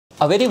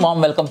A very warm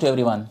welcome to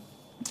everyone.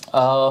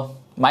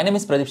 My name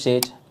is Pradeep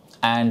Sheth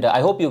and I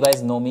hope you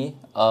guys know me.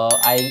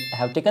 I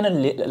have taken a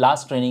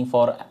last training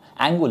for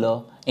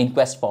Angular in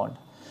Questpond.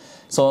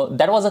 So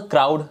that was a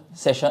crowd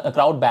session, a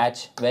crowd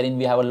batch wherein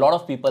we have a lot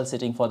of people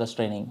sitting for this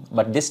training.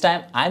 But this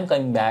time I'm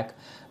coming back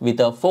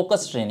with a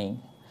focused training,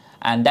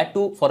 and that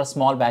too for a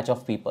small batch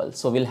of people.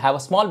 So we'll have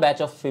a small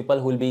batch of people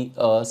who will be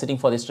sitting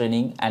for this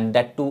training, and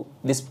that too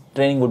this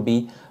training would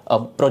be a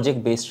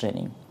project-based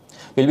training.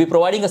 We'll be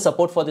providing a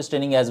support for this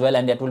training as well,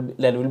 and there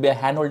will be a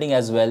hand-holding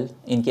as well.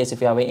 In case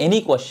if you have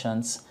any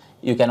questions,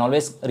 you can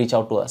always reach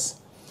out to us.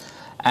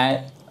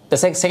 And the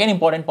second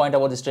important point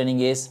about this training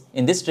is,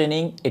 in this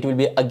training, it will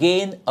be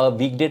again a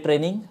weekday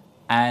training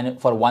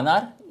and for 1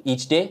 hour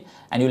each day,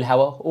 and you'll have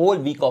a whole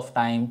week of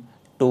time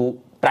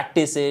to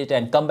practice it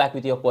and come back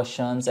with your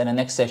questions and the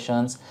next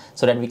sessions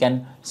so that we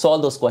can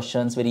solve those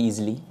questions very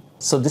easily.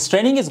 So this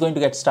training is going to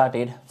get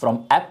started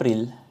from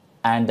April,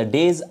 and the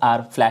days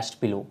are flashed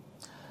below.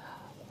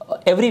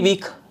 Every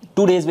week,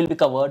 2 days will be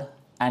covered,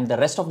 and the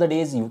rest of the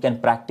days you can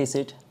practice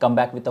it, come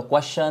back with the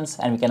questions,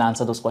 and we can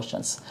answer those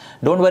questions.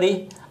 Don't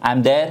worry,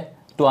 I'm there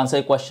to answer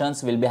your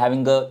questions. We'll be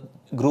having a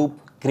group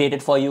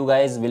created for you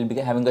guys. We'll be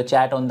having a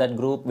chat on that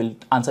group. We'll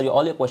answer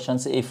all your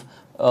questions if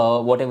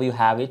whatever you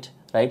have it,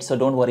 right? So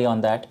don't worry on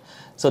that.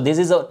 So this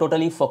is a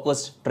totally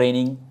focused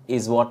training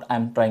is what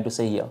I'm trying to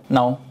say here.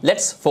 Now,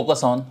 let's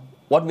focus on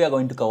what we are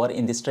going to cover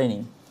in this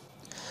training.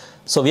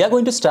 So we are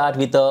going to start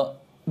with the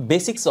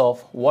basics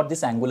of what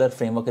this Angular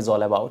framework is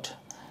all about.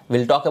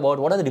 We'll talk about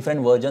what are the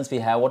different versions we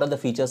have, what are the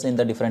features in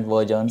the different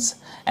versions,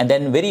 and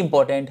then very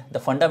important, the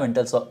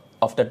fundamentals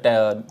of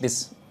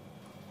this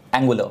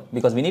Angular,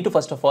 because we need to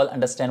first of all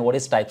understand what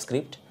is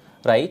TypeScript,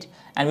 right?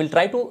 And we'll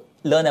try to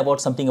learn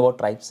about something about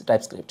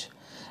TypeScript.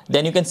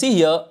 Then you can see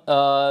here,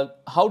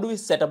 how do we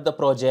set up the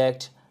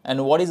project,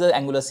 and what is the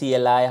Angular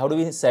CLI, how do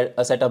we set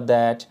up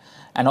that,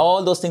 and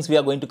all those things we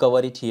are going to cover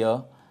it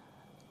here.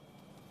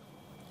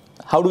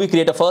 How do we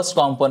create a first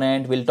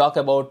component? We'll talk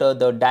about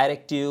the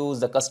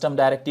directives, the custom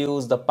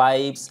directives, the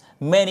pipes,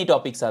 many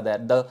topics are there.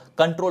 The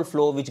control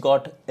flow which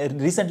got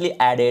recently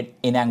added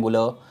in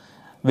Angular.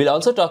 We'll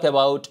also talk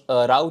about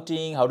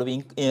routing, how do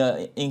we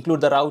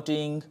include the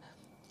routing,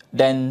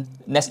 then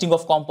nesting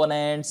of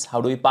components,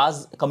 how do we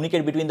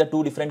communicate between the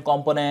two different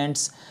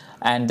components,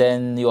 and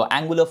then your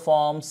Angular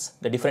forms,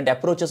 the different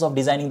approaches of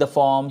designing the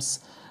forms.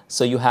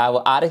 So you have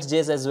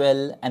RxJS as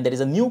well, and there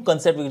is a new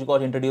concept which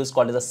got introduced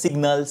called as the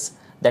signals.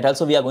 That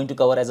also we are going to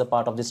cover as a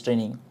part of this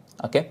training,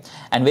 okay?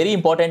 And very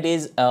important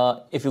is,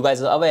 if you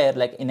guys are aware,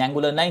 like in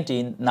Angular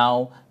 19,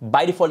 now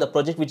by default the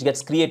project which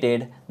gets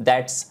created,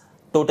 that's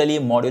totally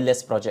a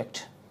module-less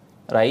project,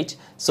 right?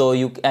 So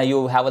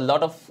you have a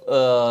lot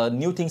of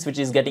new things which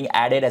is getting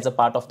added as a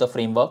part of the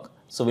framework.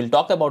 So we'll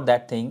talk about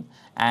that thing,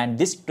 and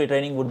this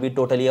training would be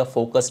totally a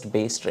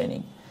focused-based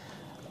training,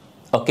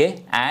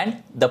 okay?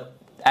 And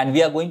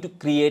we are going to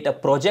create a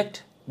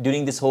project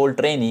during this whole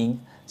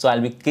training. So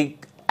I'll be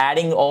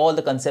adding all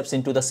the concepts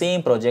into the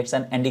same projects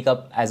and ending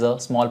up as a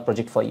small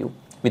project for you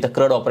with the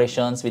CRUD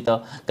operations, with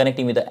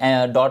connecting with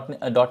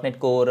the .NET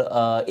Core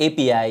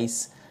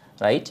APIs,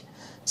 right?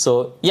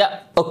 So yeah,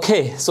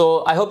 okay.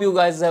 So I hope you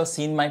guys have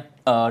seen my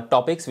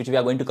topics which we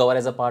are going to cover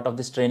as a part of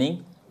this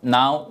training.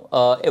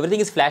 Now everything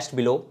is flashed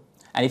below,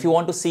 and if you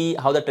want to see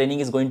how the training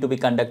is going to be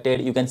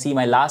conducted, you can see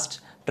my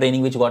last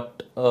training which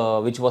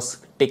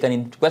was taken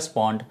in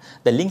Questpond.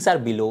 The links are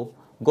below.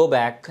 Go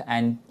back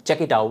and check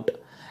it out.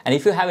 And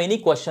if you have any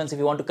questions, if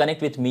you want to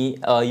connect with me,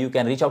 you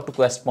can reach out to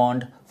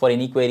Questpond for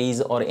any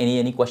queries or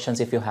any questions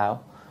if you have.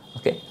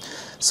 Okay.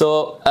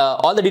 So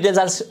all the details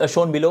are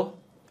shown below.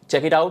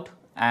 Check it out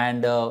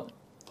and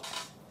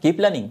keep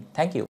learning. Thank you.